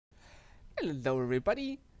Hello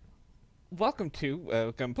everybody, welcome to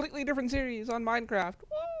a completely different series on Minecraft.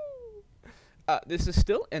 Woo! This is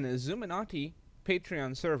still an Xisuminati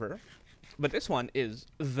Patreon server, but this one is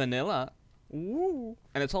vanilla. Woo!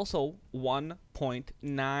 And it's also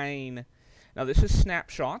 1.9. Now this is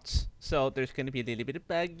snapshots, so there's going to be a little bit of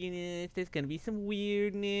bugginess, there's going to be some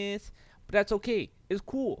weirdness, but that's okay, it's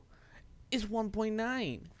cool. It's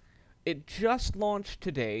 1.9. It just launched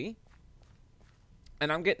today,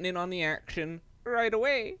 and I'm getting in on the action right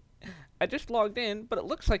away. I just logged in, but it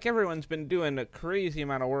looks like everyone's been doing a crazy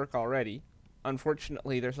amount of work already.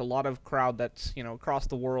 Unfortunately, there's a lot of crowd that's, across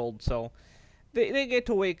the world, so they get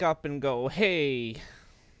to wake up and go, hey,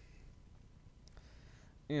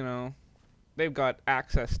 they've got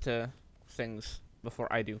access to things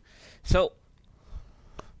before I do. So,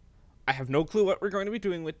 I have no clue what we're going to be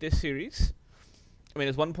doing with this series. I mean,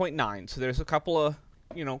 it's 1.9, so there's a couple of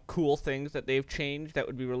cool things that they've changed that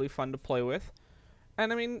would be really fun to play with.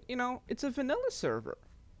 And I mean, it's a vanilla server.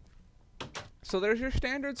 So there's your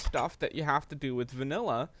standard stuff that you have to do with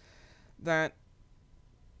vanilla that,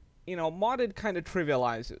 modded kind of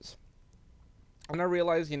trivializes. And I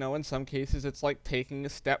realize, in some cases it's like taking a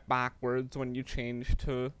step backwards when you change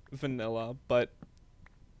to vanilla, but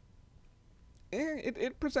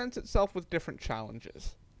it presents itself with different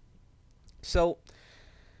challenges. So,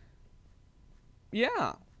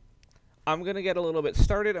 yeah, I'm going to get a little bit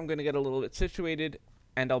started, I'm going to get a little bit situated,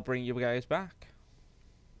 and I'll bring you guys back.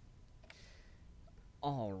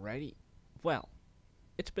 Alrighty. Well,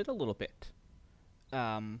 it's been a little bit.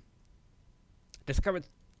 Discovered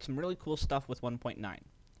some really cool stuff with 1.9.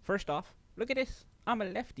 First off, look at this. I'm a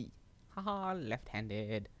lefty. Haha,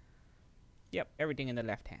 left-handed. Yep, everything in the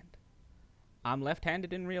left hand. I'm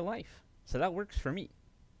left-handed in real life, so that works for me.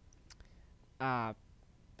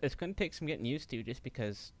 It's going to take some getting used to, just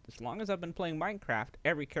because as long as I've been playing Minecraft,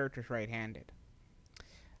 every character's right-handed.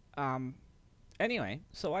 Anyway,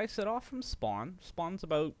 so I set off from spawn. Spawn's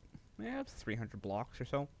about 300 blocks or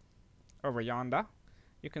so over yonder.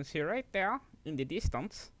 You can see right there in the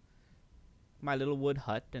distance my little wood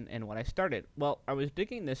hut and what I started. Well, I was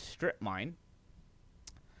digging this strip mine,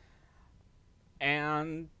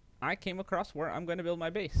 and I came across where I'm going to build my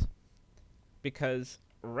base, because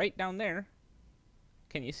right down there,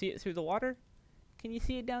 can you see it through the water? Can you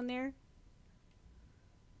see it down there?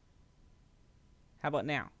 How about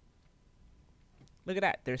now? Look at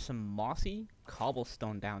that. There's some mossy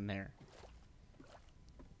cobblestone down there.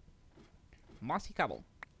 Mossy cobble.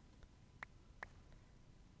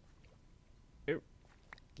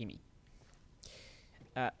 Gimme.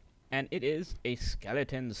 And it is a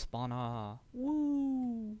skeleton spawner.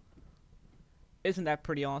 Woo! Isn't that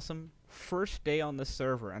pretty awesome? First day on the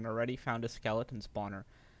server and already found a skeleton spawner.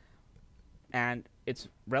 And it's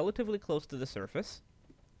relatively close to the surface.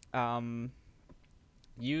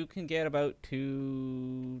 You can get about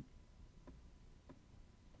to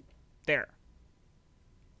there.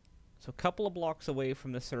 So a couple of blocks away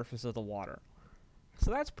from the surface of the water.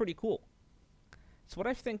 So that's pretty cool. So what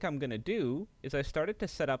I think I'm going to do is I started to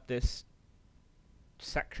set up this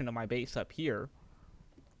section of my base up here.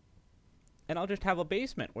 And I'll just have a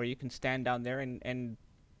basement where you can stand down there and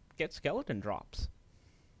get skeleton drops.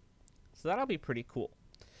 So that'll be pretty cool.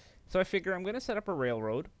 So I figure I'm going to set up a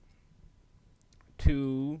railroad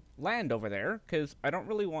to land over there, because I don't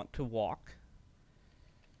really want to walk,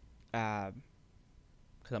 because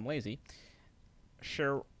I'm lazy.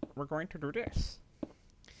 Sure, we're going to do this.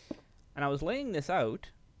 And I was laying this out,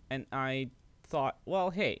 and I thought, well,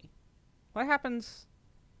 hey, what happens...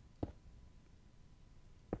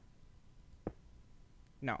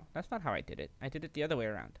 No, that's not how I did it. I did it the other way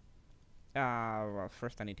around. Well,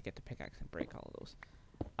 first I need to get the pickaxe and break all of those.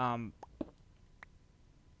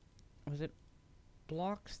 Was it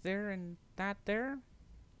blocks there and that there?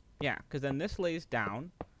 Yeah, because then this lays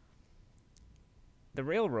down the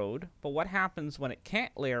railroad, but what happens when it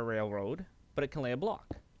can't lay a railroad, but it can lay a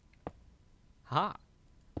block? Ha!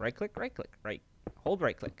 Right click, right. Hold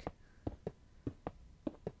right click.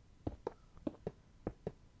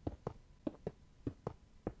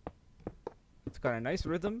 It's got a nice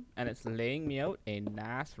rhythm, and it's laying me out a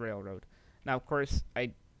nice railroad. Now, of course,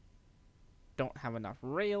 I don't have enough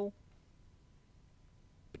rail,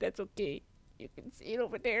 but that's okay. You can see it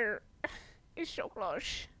over there. It's so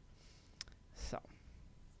close. So,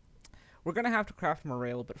 we're going to have to craft more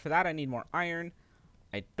rail, but for that I need more iron.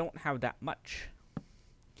 I don't have that much.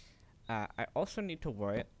 I also need to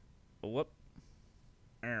worry... Whoop.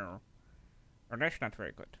 Oh, that's not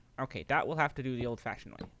very good. Okay, that will have to do the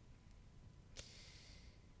old-fashioned way.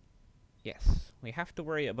 Yes, we have to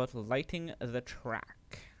worry about lighting the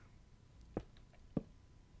track.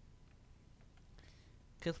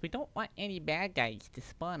 Because we don't want any bad guys to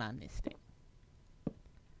spawn on this thing.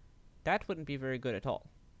 That wouldn't be very good at all.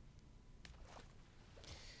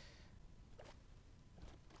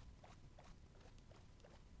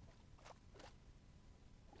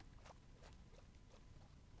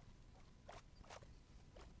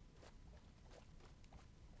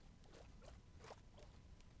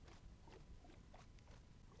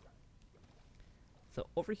 So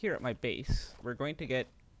over here at my base, we're going to get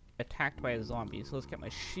attacked by a zombie. So let's get my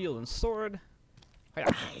shield and sword.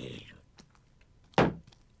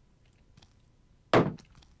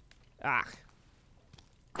 Ah.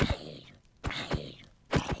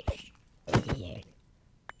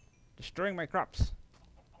 Destroying my crops.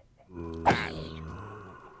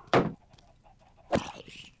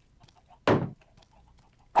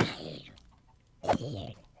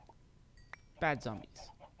 Bad zombies.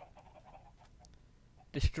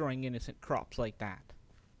 Destroying innocent crops like that.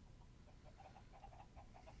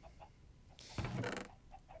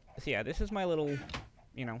 So yeah, this is my little,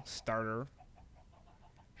 you know, starter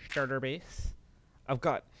base. I've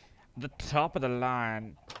got the top of the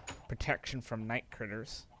line protection from night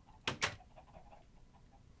critters.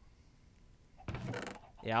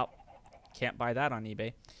 Yep. Can't buy that on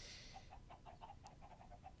eBay.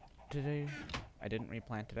 I didn't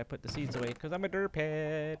replant it. I put the seeds away because I'm a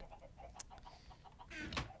derphead.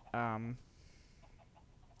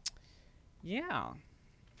 Yeah.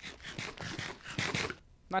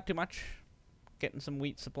 Not too much. Getting some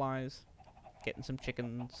wheat supplies. Getting some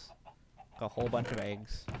chickens. Got a whole bunch of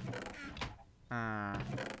eggs. I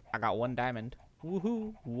got 1 diamond.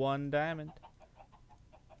 Woohoo! 1 diamond.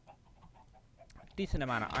 Decent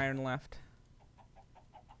amount of iron left.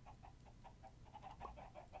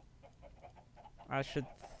 I should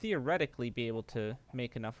theoretically be able to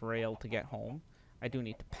make enough rail to get home. I do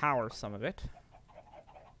need to power some of it.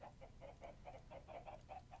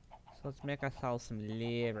 So let's make ourselves some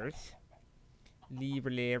levers.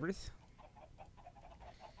 Levers.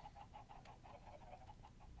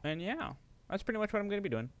 And yeah, that's pretty much what I'm going to be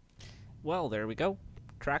doing. Well, there we go.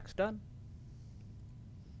 Track's done.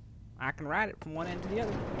 I can ride it from one end to the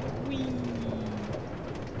other. Whee!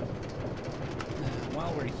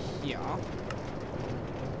 While we're here...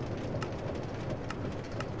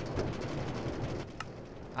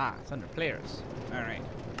 Ah, it's under players. Alright.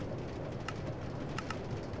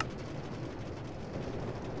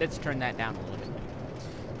 Let's turn that down a little bit.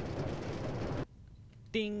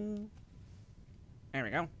 Ding! There we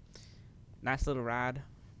go. Nice little ride.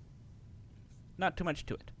 Not too much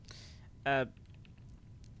to it.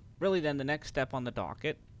 Really then, the next step on the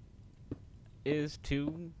docket is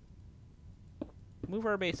to move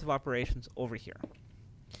our base of operations over here.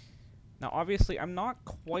 Now, obviously, I'm not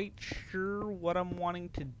quite sure what I'm wanting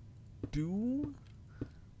to do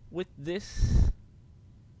with this.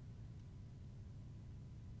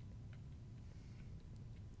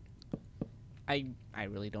 I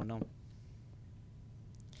really don't know.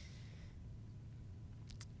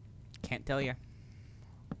 Can't tell you.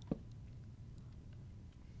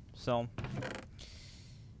 So,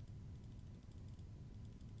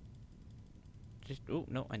 just, oh,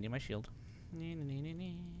 no, I need my shield.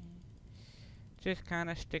 Just kind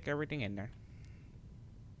of stick everything in there.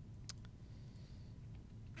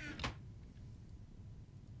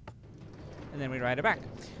 And then we ride it back.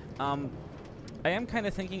 I am kind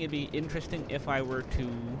of thinking it'd be interesting if I were to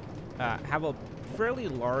have a fairly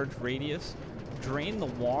large radius, drain the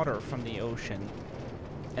water from the ocean,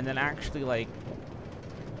 and then actually, like,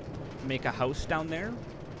 make a house down there.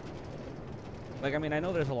 Like, I mean, I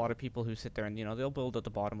know there's a lot of people who sit there and, you know, they'll build at the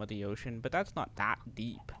bottom of the ocean, but that's not that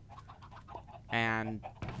deep. And,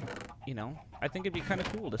 you know, I think it'd be kind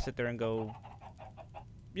of cool to sit there and go,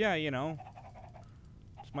 yeah, you know,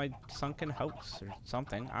 it's my sunken house or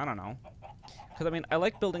something. I don't know. Because, I mean, I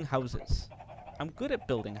like building houses. I'm good at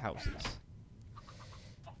building houses.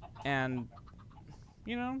 And,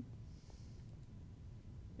 you know,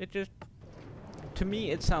 it just, to me,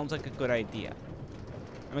 it sounds like a good idea.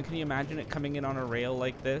 I mean, can you imagine it coming in on a rail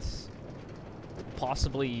like this?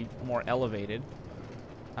 Possibly more elevated.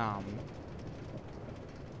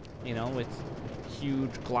 You know, with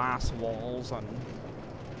huge glass walls on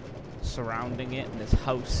surrounding it, and this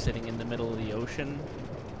house sitting in the middle of the ocean.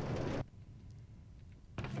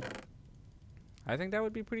 I think that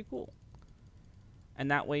would be pretty cool.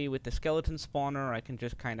 And that way, with the skeleton spawner, I can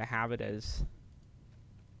just kind of have it as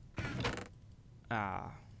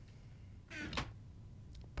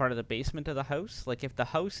part of the basement of the house. Like, if the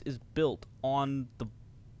house is built on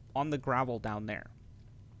the gravel down there,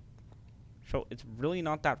 so it's really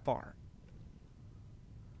not that far.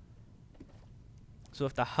 So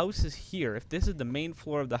if the house is here, if this is the main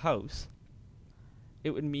floor of the house, it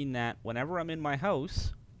would mean that whenever I'm in my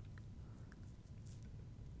house,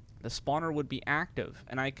 the spawner would be active,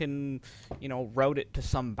 and I can, you know, route it to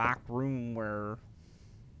some back room where,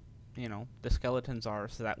 you know, the skeletons are,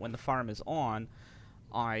 so that when the farm is on,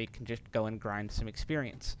 I can just go and grind some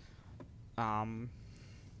experience. Yeah.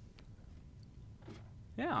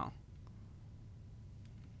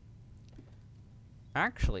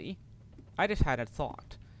 Actually, I just had a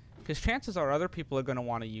thought, because chances are other people are going to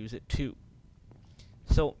want to use it too.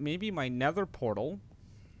 So maybe my nether portal,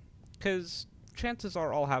 because chances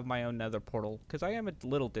are I'll have my own nether portal, because I am a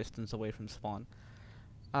little distance away from spawn.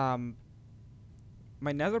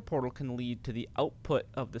 My nether portal can lead to the output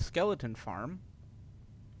of the skeleton farm.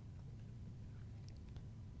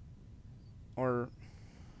 Or,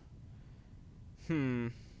 I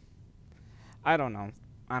don't know.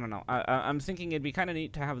 I'm thinking it'd be kind of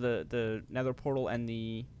neat to have the nether portal and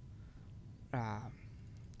the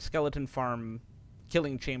skeleton farm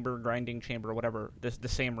killing chamber, grinding chamber, whatever, the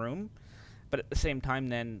same room. But at the same time,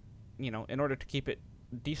 then, you know, in order to keep it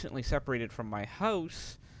decently separated from my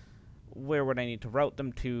house, where would I need to route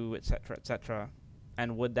them to, etc., etc.,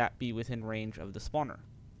 and would that be within range of the spawner?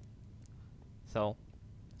 So,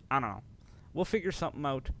 I don't know. We'll figure something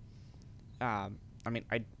out. I mean,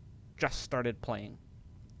 I just started playing.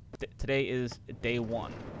 Today is day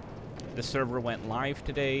 1. The server went live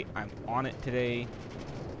today. I'm on it today.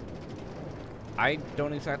 I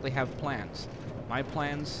don't exactly have plans. My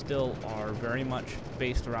plans still are very much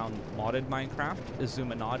based around modded Minecraft,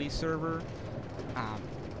 Xisuminati server,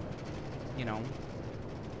 you know,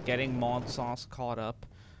 getting mod sauce caught up,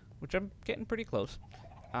 which I'm getting pretty close.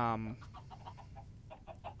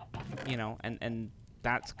 You know, and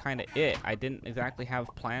that's kind of it. I didn't exactly have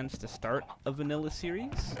plans to start a vanilla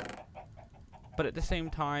series, but at the same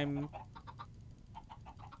time,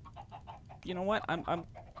 you know what? I'm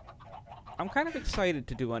kind of excited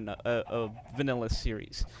to do a vanilla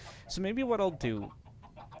series. So maybe what I'll do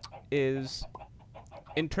is,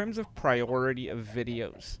 in terms of priority of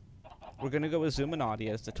videos, we're going to go with Xisuminati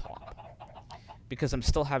as the top, because I'm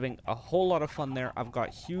still having a whole lot of fun there. I've got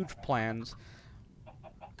huge plans.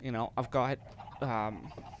 You know, I've got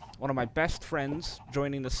one of my best friends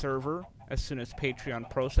joining the server as soon as Patreon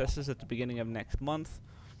processes at the beginning of next month.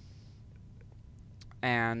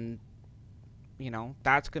 And, you know,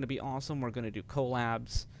 that's going to be awesome. We're going to do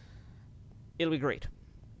collabs. It'll be great.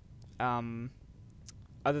 Other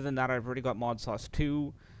than that, I've already got Mod Sauce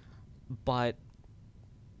 2, but,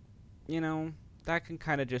 you know, that can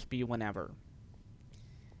kind of just be whenever.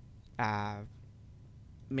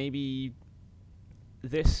 Maybe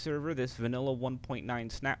this server, this vanilla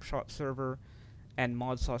 1.9 Snapshot server, and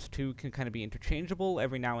Mod Sauce 2 can kind of be interchangeable.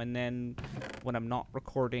 Every now and then, when I'm not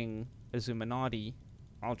recording Xisuminati,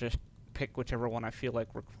 I'll just pick whichever one I feel like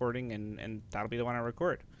recording, and that'll be the one I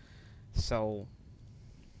record. So,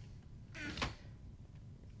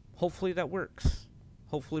 hopefully that works.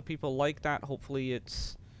 Hopefully people like that. Hopefully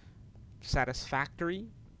it's satisfactory.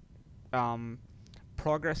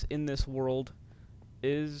 Progress in this world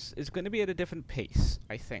is going to be at a different pace,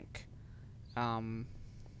 I think.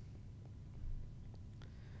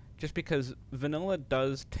 Just because vanilla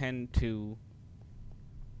does tend to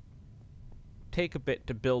take a bit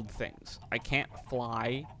to build things. I can't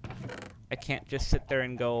fly. I can't just sit there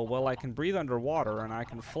and go, well, I can breathe underwater and I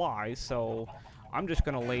can fly, so I'm just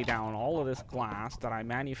going to lay down all of this glass that I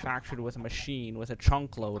manufactured with a machine, with a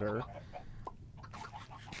chunk loader.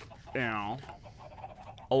 You know,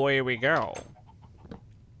 away we go.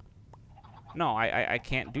 No, I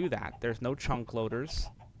can't do that. There's no chunk loaders.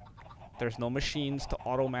 There's no machines to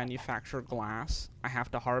auto-manufacture glass. I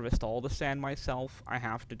have to harvest all the sand myself. I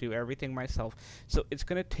have to do everything myself. So it's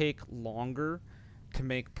going to take longer to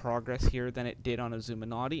make progress here than it did on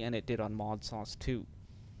Xisuminati and it did on Mod Sauce 2.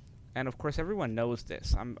 And of course everyone knows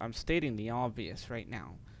this. I'm stating the obvious right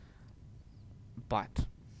now. But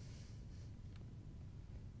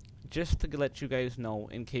just to let you guys know,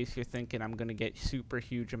 in case you're thinking I'm going to get super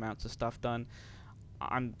huge amounts of stuff done,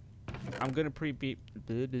 I'm going to be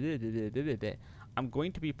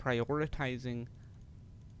prioritizing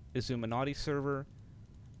the Xisuminati server,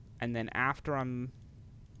 and then after I'm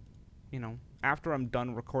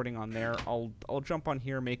done recording on there, I'll jump on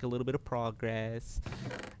here, make a little bit of progress,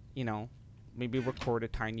 you know, maybe record a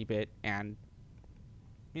tiny bit, and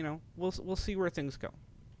you know, we'll see where things go.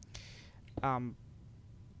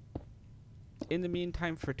 In the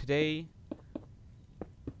meantime, for today,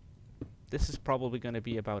 this is probably going to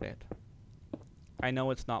be about it. I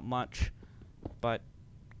know it's not much, but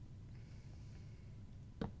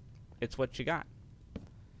it's what you got.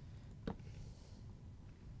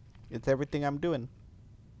 It's everything I'm doing.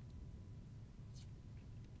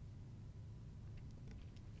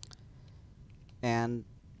 And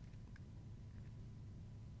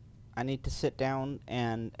I need to sit down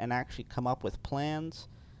and actually come up with plans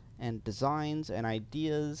and designs and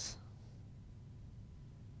ideas.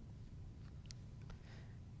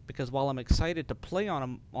 Because while I'm excited to play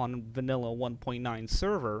on vanilla 1.9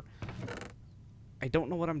 server, I don't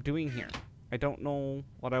know what I'm doing here. I don't know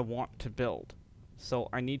what I want to build. So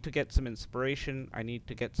I need to get some inspiration, I need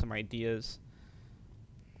to get some ideas,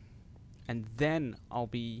 and then I'll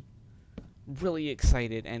be really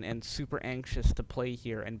excited and super anxious to play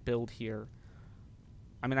here and build here.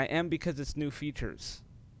 I mean, I am because it's new features,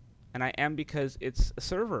 and I am because it's a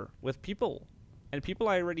server with people, and people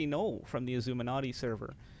I already know from the Xisuminati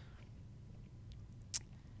server.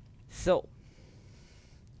 So,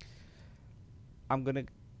 I'm gonna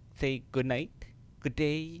say good night, good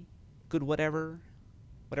day, good whatever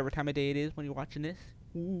time of day it is when you're watching this.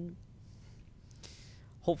 Ooh.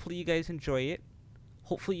 Hopefully you guys enjoy it.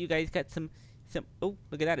 Hopefully you guys got some oh,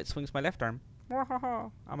 look at that, it swings my left arm.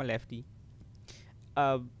 I'm a lefty.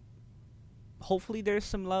 Hopefully there's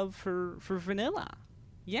some love for vanilla.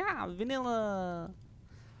 Yeah, vanilla.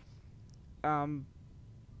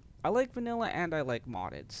 I like vanilla and I like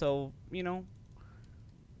modded, so, you know,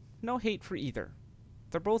 no hate for either.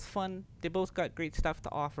 They're both fun, they both got great stuff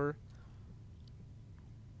to offer.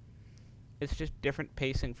 It's just different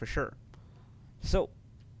pacing for sure. So,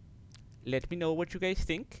 let me know what you guys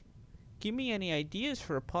think. Give me any ideas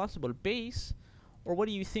for a possible base, or what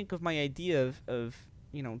do you think of my idea of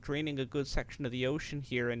you know, draining a good section of the ocean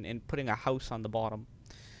here and putting a house on the bottom.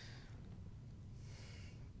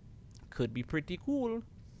 Could be pretty cool.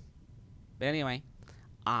 But anyway,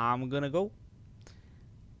 I'm gonna go.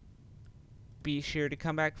 Be sure to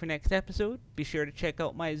come back for next episode. Be sure to check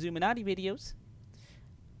out my Xisuminati videos.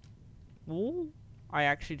 Ooh, I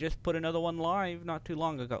actually just put another one live not too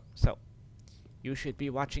long ago, so you should be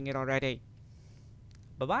watching it already.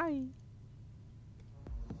 Bye-bye.